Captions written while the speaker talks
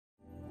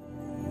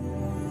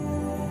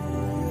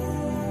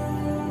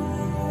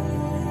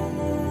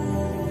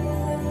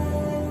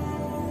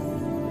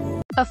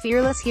A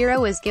fearless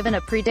hero is given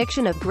a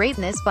prediction of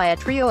greatness by a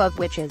trio of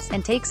witches,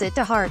 and takes it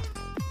to heart.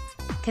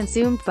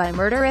 Consumed by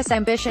murderous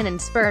ambition and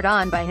spurred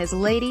on by his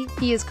lady,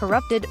 he is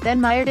corrupted,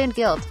 then mired in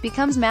guilt,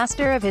 becomes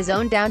master of his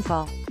own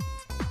downfall.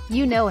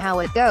 You know how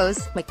it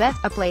goes. Macbeth,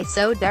 a play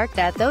so dark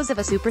that those of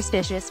us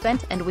superstitious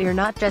bent, and we're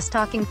not just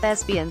talking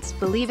thespians,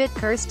 believe it,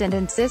 cursed, and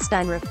insist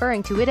on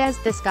referring to it as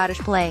the Scottish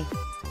play.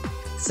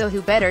 So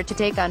who better to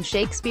take on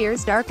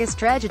Shakespeare's darkest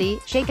tragedy,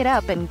 shake it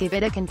up and give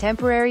it a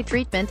contemporary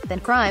treatment, than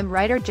crime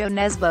writer Joe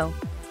Nesbo.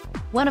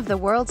 One of the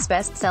world's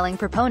best-selling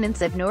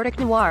proponents of Nordic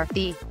noir,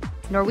 the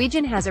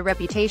Norwegian has a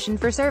reputation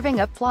for serving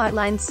up plot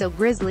lines so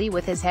grisly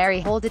with his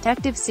Harry Hole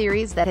detective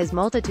series that his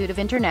multitude of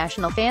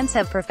international fans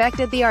have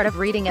perfected the art of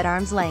reading at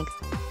arm's length.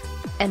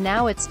 And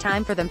now it's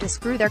time for them to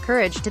screw their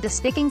courage to the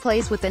sticking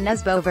place with the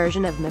Nesbo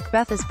version of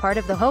Macbeth as part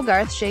of the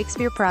Hogarth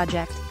Shakespeare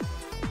project.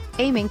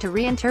 Aiming to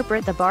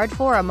reinterpret the Bard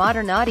for a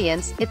modern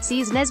audience, it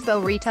sees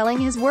Nesbo retelling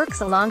his works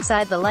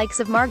alongside the likes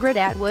of Margaret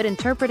Atwood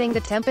interpreting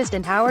The Tempest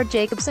and Howard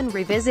Jacobson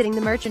revisiting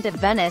The Merchant of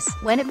Venice.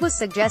 When it was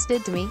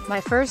suggested to me,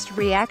 my first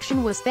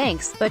reaction was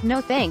thanks, but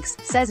no thanks,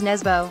 says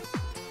Nesbo.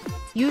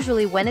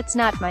 Usually when it's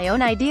not my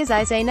own ideas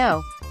I say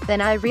no. Then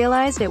I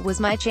realized it was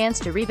my chance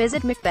to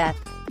revisit Macbeth.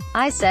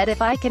 I said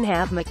if I can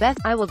have Macbeth,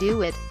 I will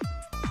do it.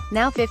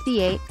 Now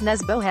 58,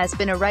 Nesbo has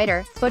been a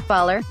writer,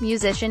 footballer,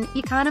 musician,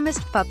 economist,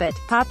 puppet,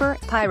 pauper,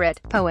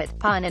 pirate, poet,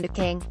 pawn and a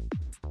king.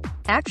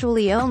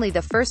 Actually only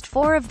the first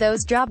 4 of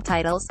those job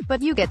titles, but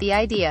you get the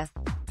idea.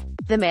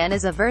 The man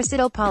is a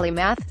versatile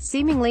polymath,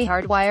 seemingly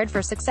hardwired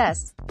for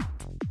success.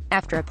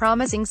 After a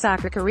promising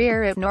soccer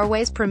career at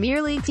Norway's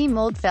Premier League team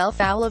Molde fell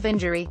foul of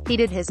injury, he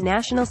did his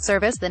national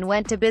service then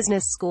went to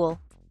business school.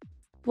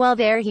 While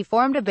there he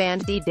formed a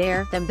band De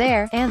Dare, Them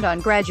There, and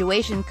on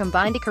graduation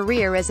combined a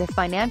career as a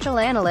financial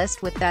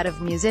analyst with that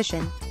of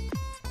musician.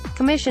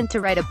 Commissioned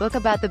to write a book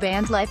about the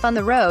band's life on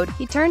the road,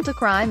 he turned to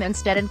crime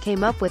instead and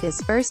came up with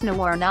his first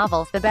noir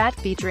novel, The Bat,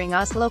 featuring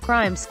Oslo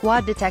crime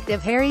squad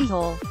detective Harry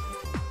Hole.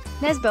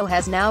 Nesbo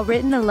has now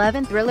written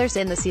 11 thrillers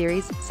in the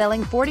series,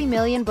 selling 40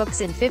 million books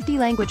in 50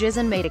 languages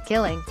and made a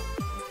killing.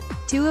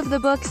 2 of the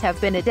books have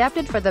been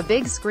adapted for the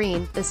big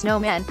screen, The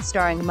Snowman,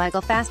 starring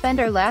Michael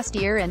Fassbender last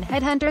year, and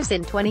Headhunters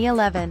in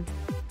 2011.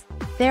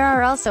 There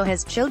are also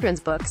his children's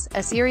books,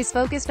 a series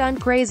focused on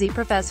crazy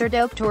Professor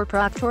Dr.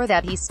 Proctor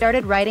that he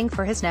started writing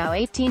for his now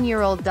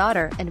 18-year-old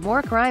daughter, and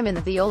more crime in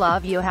the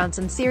Olav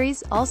Johansson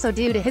series, also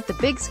due to hit the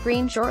big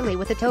screen shortly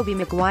with the Tobey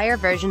Maguire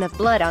version of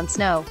Blood on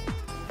Snow.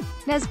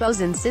 Nesbo's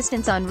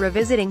insistence on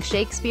revisiting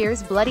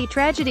Shakespeare's bloody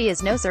tragedy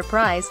is no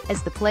surprise,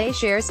 as the play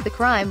shares the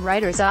crime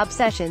writer's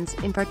obsessions,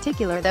 in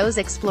particular those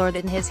explored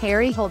in his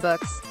Harry Hole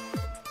books.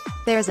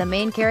 There's a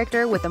main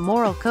character with a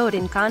moral code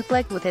in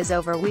conflict with his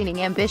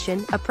overweening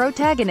ambition, a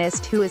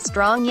protagonist who is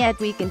strong yet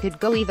weak and could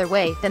go either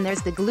way, then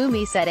there's the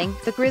gloomy setting,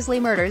 the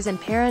grisly murders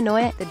and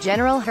paranoia, the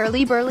general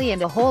hurly-burly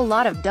and a whole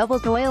lot of double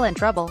toil and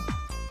trouble.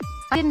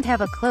 I didn't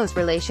have a close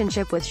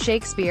relationship with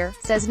Shakespeare,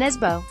 says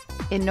Nesbo.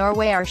 In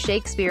Norway our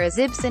Shakespeare is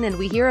Ibsen and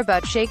we hear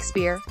about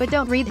Shakespeare, but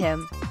don't read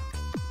him.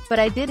 But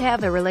I did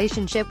have a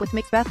relationship with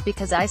Macbeth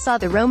because I saw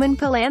the Roman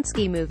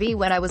Polanski movie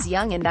when I was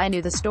young and I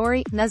knew the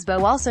story.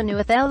 Nesbo also knew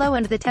Othello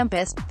and The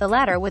Tempest, the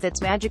latter with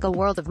its magical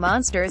world of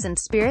monsters and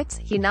spirits,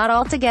 he not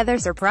altogether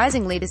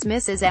surprisingly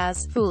dismisses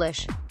as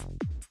foolish.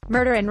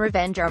 Murder and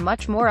revenge are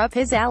much more up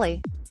his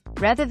alley.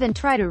 Rather than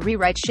try to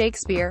rewrite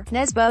Shakespeare,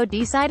 Nesbo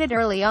decided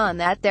early on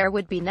that there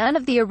would be none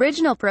of the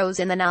original prose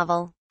in the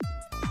novel.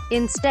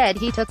 Instead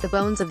he took the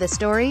bones of the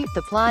story,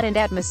 the plot and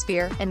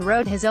atmosphere, and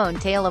wrote his own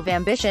tale of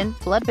ambition,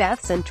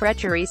 bloodbaths and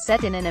treachery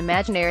set in an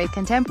imaginary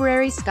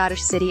contemporary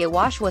Scottish city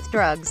awash with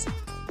drugs,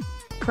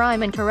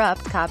 crime and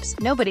corrupt cops.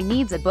 Nobody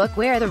needs a book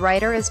where the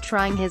writer is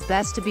trying his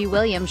best to be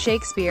William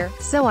Shakespeare,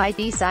 so I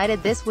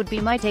decided this would be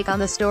my take on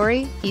the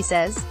story, he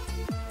says.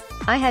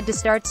 I had to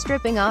start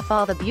stripping off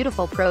all the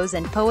beautiful prose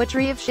and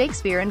poetry of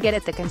Shakespeare and get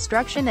at the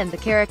construction and the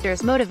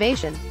character's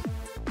motivation.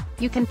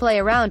 You can play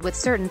around with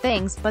certain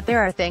things, but there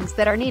are things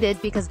that are needed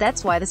because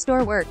that's why the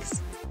story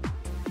works.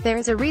 There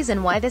is a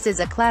reason why this is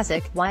a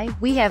classic, why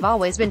we have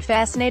always been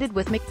fascinated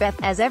with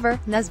Macbeth. As ever,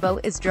 Nesbo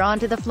is drawn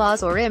to the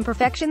flaws or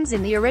imperfections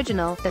in the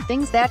original, the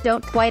things that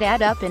don't quite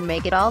add up and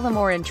make it all the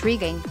more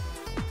intriguing.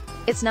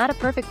 It's not a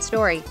perfect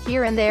story,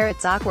 here and there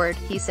it's awkward,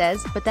 he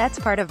says, but that's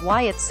part of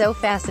why it's so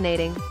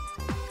fascinating.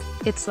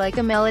 It's like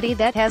a melody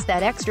that has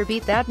that extra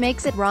beat that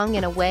makes it wrong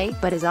in a way,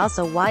 but is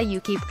also why you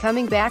keep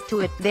coming back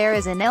to it. There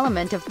is an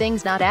element of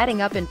things not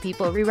adding up and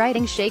people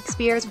rewriting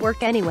Shakespeare's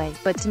work anyway,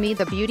 but to me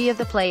the beauty of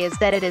the play is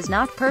that it is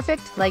not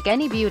perfect, like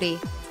any beauty.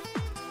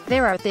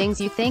 There are things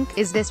you think,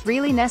 is this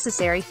really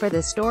necessary for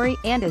the story,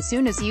 and as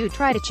soon as you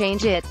try to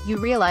change it, you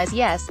realize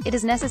yes, it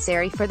is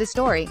necessary for the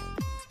story.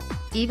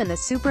 Even the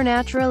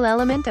supernatural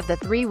element of the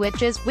 3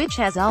 witches, which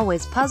has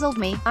always puzzled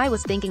me, I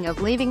was thinking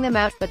of leaving them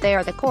out, but they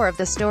are the core of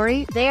the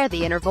story, they are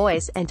the inner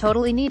voice, and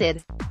totally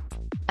needed.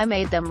 I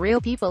made them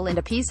real people and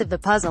a piece of the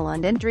puzzle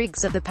and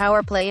intrigues of the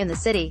power play in the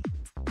city.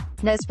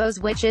 Nesbo's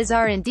witches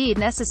are indeed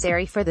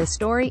necessary for the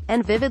story,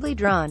 and vividly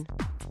drawn.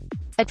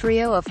 a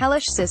trio of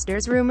hellish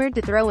sisters rumored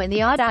to throw in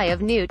the odd eye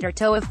of newt or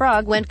toe of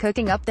frog when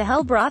cooking up the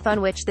hell broth on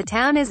which the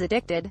town is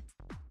addicted.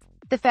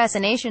 The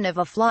fascination of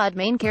a flawed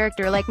main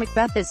character like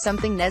Macbeth is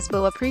something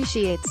Nesbo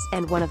appreciates,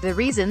 and one of the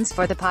reasons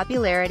for the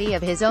popularity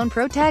of his own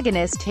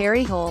protagonist,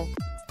 Harry Hole.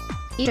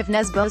 Each of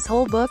Nesbo's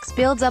whole books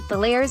builds up the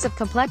layers of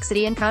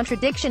complexity and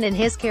contradiction in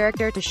his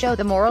character to show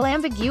the moral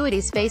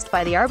ambiguities faced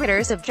by the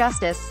arbiters of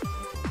justice.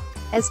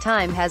 As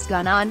time has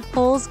gone on,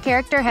 Hole's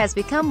character has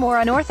become more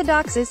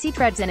unorthodox as he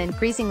treads an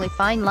increasingly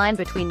fine line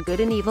between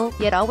good and evil,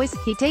 yet always,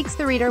 he takes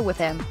the reader with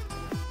him.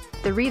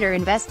 The reader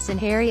invests in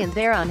Harry and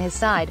they're on his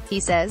side, he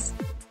says.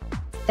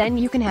 Then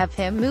you can have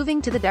him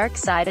moving to the dark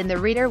side and the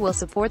reader will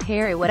support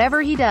Harry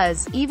whatever he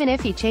does, even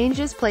if he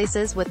changes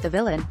places with the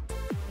villain.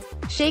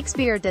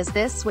 Shakespeare does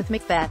this with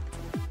Macbeth.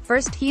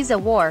 First he's a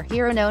war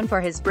hero known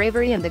for his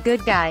bravery and the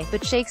good guy,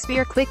 but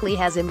Shakespeare quickly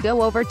has him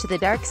go over to the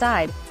dark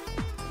side.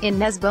 In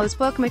Nesbo's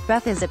book,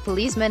 Macbeth is a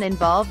policeman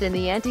involved in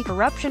the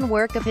anti-corruption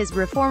work of his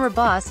reformer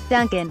boss,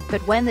 Duncan, but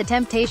when the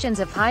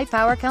temptations of high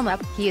power come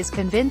up, he is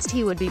convinced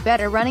he would be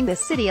better running the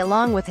city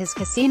along with his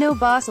casino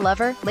boss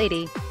lover,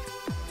 Lady.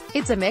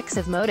 It's a mix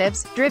of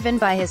motives, driven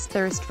by his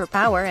thirst for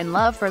power and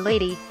love for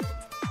Lady.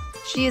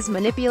 She is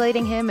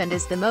manipulating him and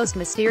is the most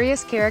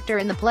mysterious character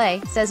in the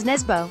play, says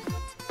Nesbo.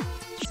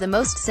 She's the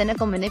most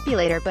cynical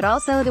manipulator but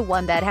also the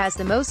one that has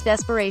the most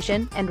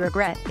desperation and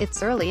regret.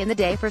 It's early in the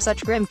day for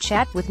such grim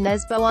chat with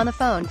Nesbo on the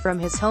phone from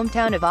his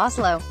hometown of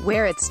Oslo,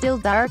 where it's still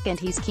dark and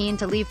he's keen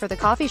to leave for the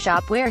coffee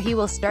shop where he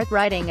will start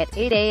writing at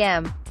 8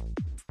 a.m.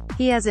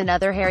 He has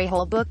another Harry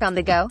Hole book on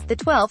the go, the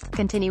 12th,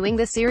 continuing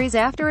the series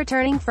after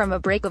returning from a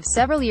break of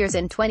several years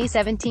in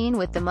 2017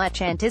 with the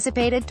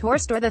much-anticipated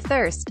Torst or the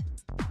Thirst.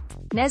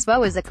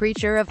 Nesbo is a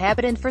creature of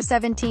habit and for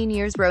 17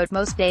 years wrote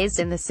most days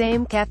in the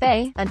same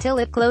cafe, until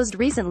it closed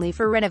recently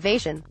for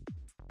renovation.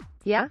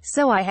 Yeah,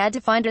 so I had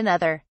to find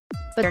another.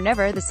 But they're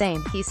never the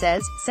same, he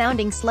says,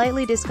 sounding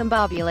slightly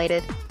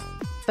discombobulated.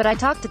 But I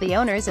talked to the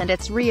owners and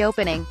it's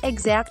reopening,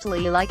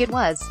 exactly like it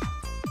was.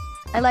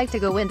 I like to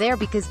go in there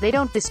because they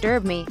don't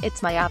disturb me,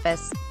 it's my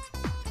office.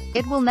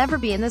 It will never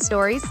be in the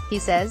stories, he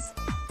says.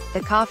 The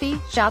coffee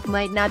shop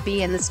might not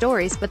be in the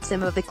stories, but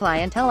some of the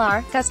clientele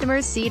are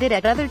customers seated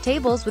at other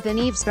tables within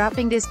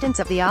eavesdropping distance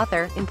of the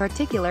author, in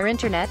particular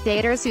internet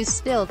daters whose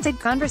stilted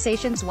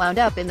conversations wound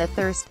up in the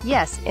Thirst.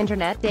 Yes,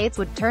 internet dates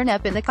would turn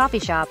up in the coffee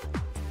shop.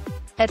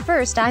 At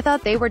first I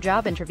thought they were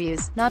job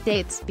interviews, not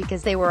dates,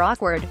 because they were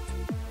awkward.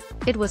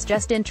 It was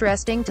just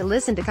interesting to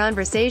listen to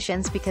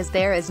conversations because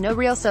there is no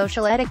real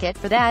social etiquette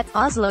for that.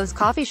 Oslo's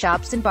coffee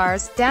shops and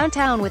bars,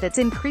 downtown with its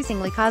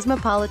increasingly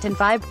cosmopolitan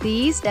vibe, the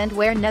East End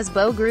where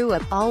Nesbo grew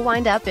up, all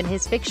wind up in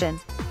his fiction.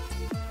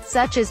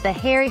 Such is the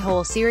Harry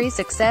Hole series'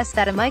 success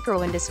that a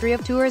micro-industry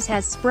of tours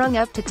has sprung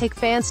up to take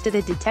fans to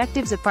the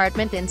detective's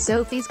apartment in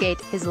Sophie's Gate,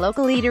 his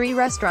local eatery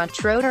restaurant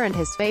Schroeder and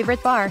his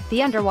favorite bar,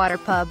 the Underwater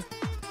Pub.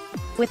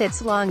 With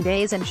its long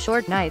days and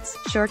short nights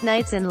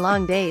and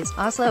long days,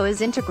 Oslo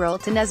is integral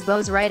to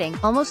Nesbo's writing,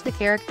 almost a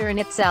character in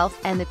itself,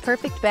 and the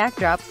perfect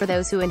backdrop for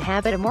those who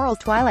inhabit a moral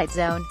twilight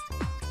zone.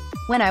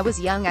 When I was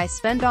young I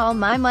spent all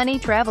my money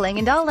traveling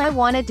and all I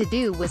wanted to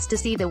do was to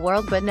see the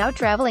world, but now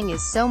traveling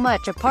is so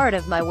much a part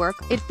of my work,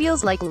 it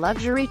feels like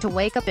luxury to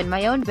wake up in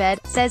my own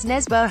bed, says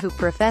Nesbo, who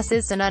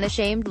professes an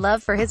unashamed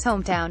love for his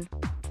hometown.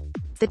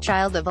 The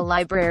child of a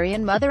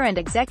librarian mother and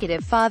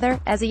executive father,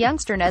 as a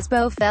youngster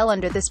Nesbo fell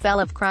under the spell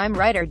of crime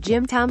writer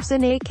Jim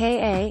Thompson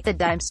aka the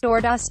dime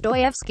store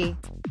Dostoevsky.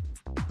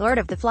 Lord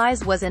of the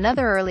Flies was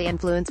another early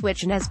influence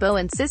which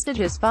Nesbo insisted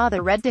his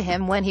father read to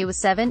him when he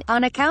was 7,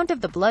 on account of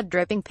the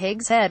blood-dripping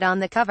pig's head on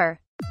the cover.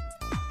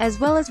 As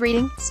well as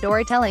reading,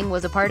 storytelling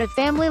was a part of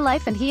family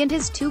life and he and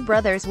his 2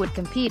 brothers would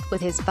compete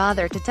with his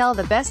father to tell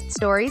the best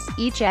stories,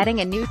 each adding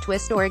a new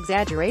twist or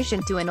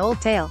exaggeration to an old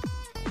tale.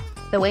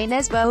 The way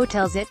Nesbo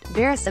tells it,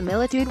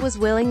 verisimilitude was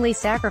willingly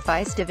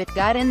sacrificed if it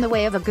got in the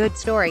way of a good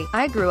story.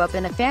 I grew up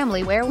in a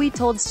family where we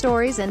told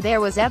stories and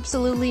there was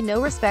absolutely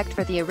no respect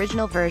for the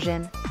original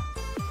version.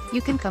 You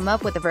can come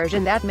up with a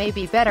version that may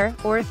be better,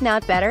 or if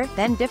not better,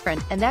 then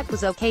different, and that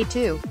was okay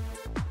too.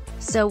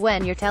 So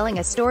when you're telling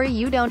a story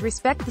you don't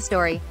respect the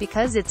story,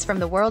 because it's from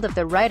the world of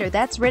the writer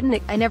that's written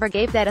it. I never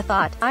gave that a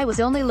thought, I was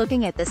only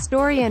looking at the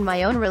story and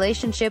my own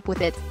relationship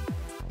with it.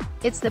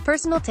 It's the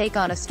personal take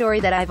on a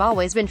story that I've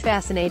always been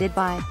fascinated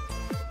by.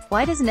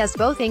 Why does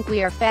Nesbo think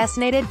we are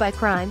fascinated by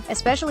crime,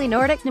 especially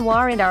Nordic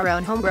noir and our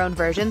own homegrown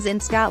versions in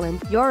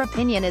Scotland? Your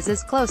opinion is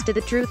as close to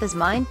the truth as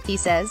mine, he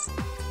says.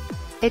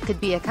 It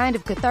could be a kind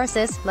of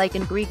catharsis, like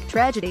in Greek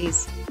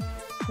tragedies.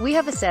 We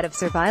have a set of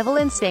survival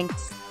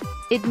instincts.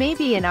 It may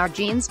be in our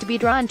genes to be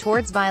drawn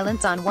towards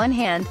violence on one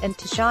hand, and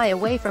to shy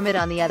away from it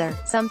on the other,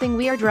 something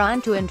we are drawn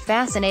to and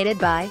fascinated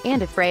by,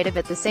 and afraid of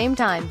at the same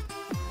time.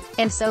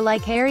 And so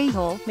like Harry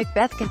Hole,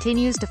 Macbeth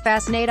continues to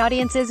fascinate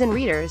audiences and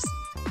readers.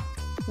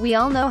 We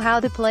all know how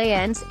the play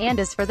ends, and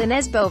as for the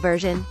Nesbo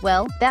version,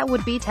 well, that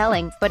would be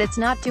telling, but it's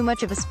not too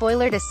much of a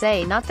spoiler to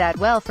say not that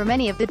well for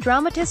many of the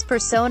dramatist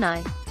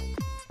personae.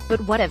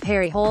 But what of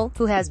Harry Hole,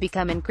 who has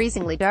become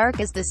increasingly dark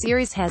as the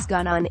series has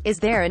gone on? Is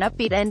there an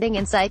upbeat ending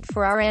in sight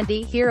for our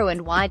anti-hero,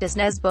 and why does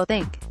Nesbo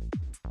think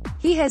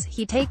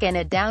he taken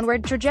a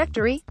downward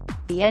trajectory?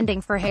 The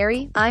ending for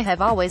Harry, I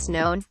have always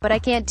known, but I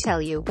can't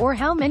tell you, or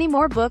how many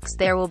more books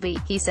there will be,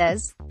 he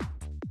says.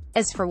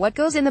 As for what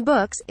goes in the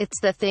books,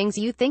 it's the things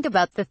you think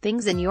about, the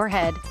things in your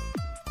head.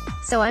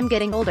 So I'm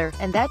getting older,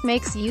 and that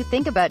makes you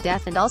think about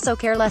death and also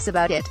care less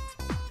about it.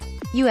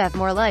 You have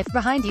more life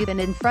behind you than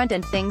in front,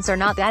 and things are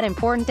not that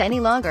important any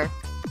longer.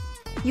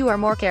 You are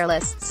more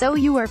careless, so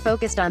you are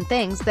focused on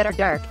things that are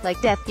dark,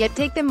 like death, yet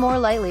take them more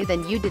lightly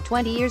than you did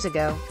 20 years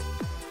ago.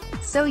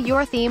 So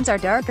your themes are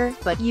darker,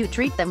 but you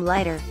treat them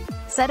lighter.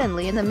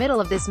 Suddenly in the middle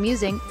of this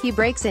musing, he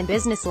breaks in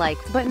businesslike,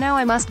 but now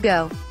I must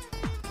go.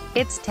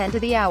 It's 10 to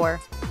the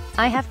hour.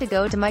 I have to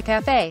go to my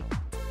cafe.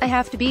 I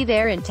have to be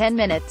there in 10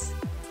 minutes.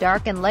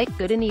 Dark and light,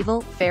 good and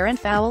evil, fair and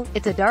foul.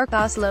 It's a dark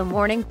Oslo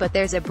morning, but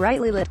there's a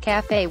brightly lit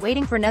cafe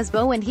waiting for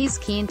Nesbo, and he's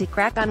keen to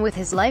crack on with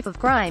his life of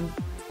crime.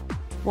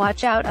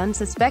 Watch out,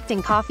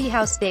 unsuspecting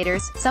coffeehouse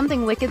daters,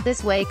 something wicked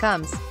this way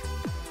comes.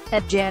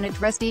 At Janet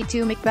Rusty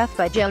 2 Macbeth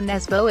by Joe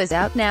Nesbo is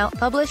out now,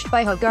 published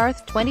by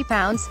Hogarth, £20,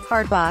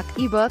 hardback,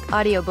 ebook,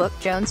 audiobook,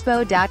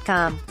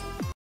 jonesbo.com.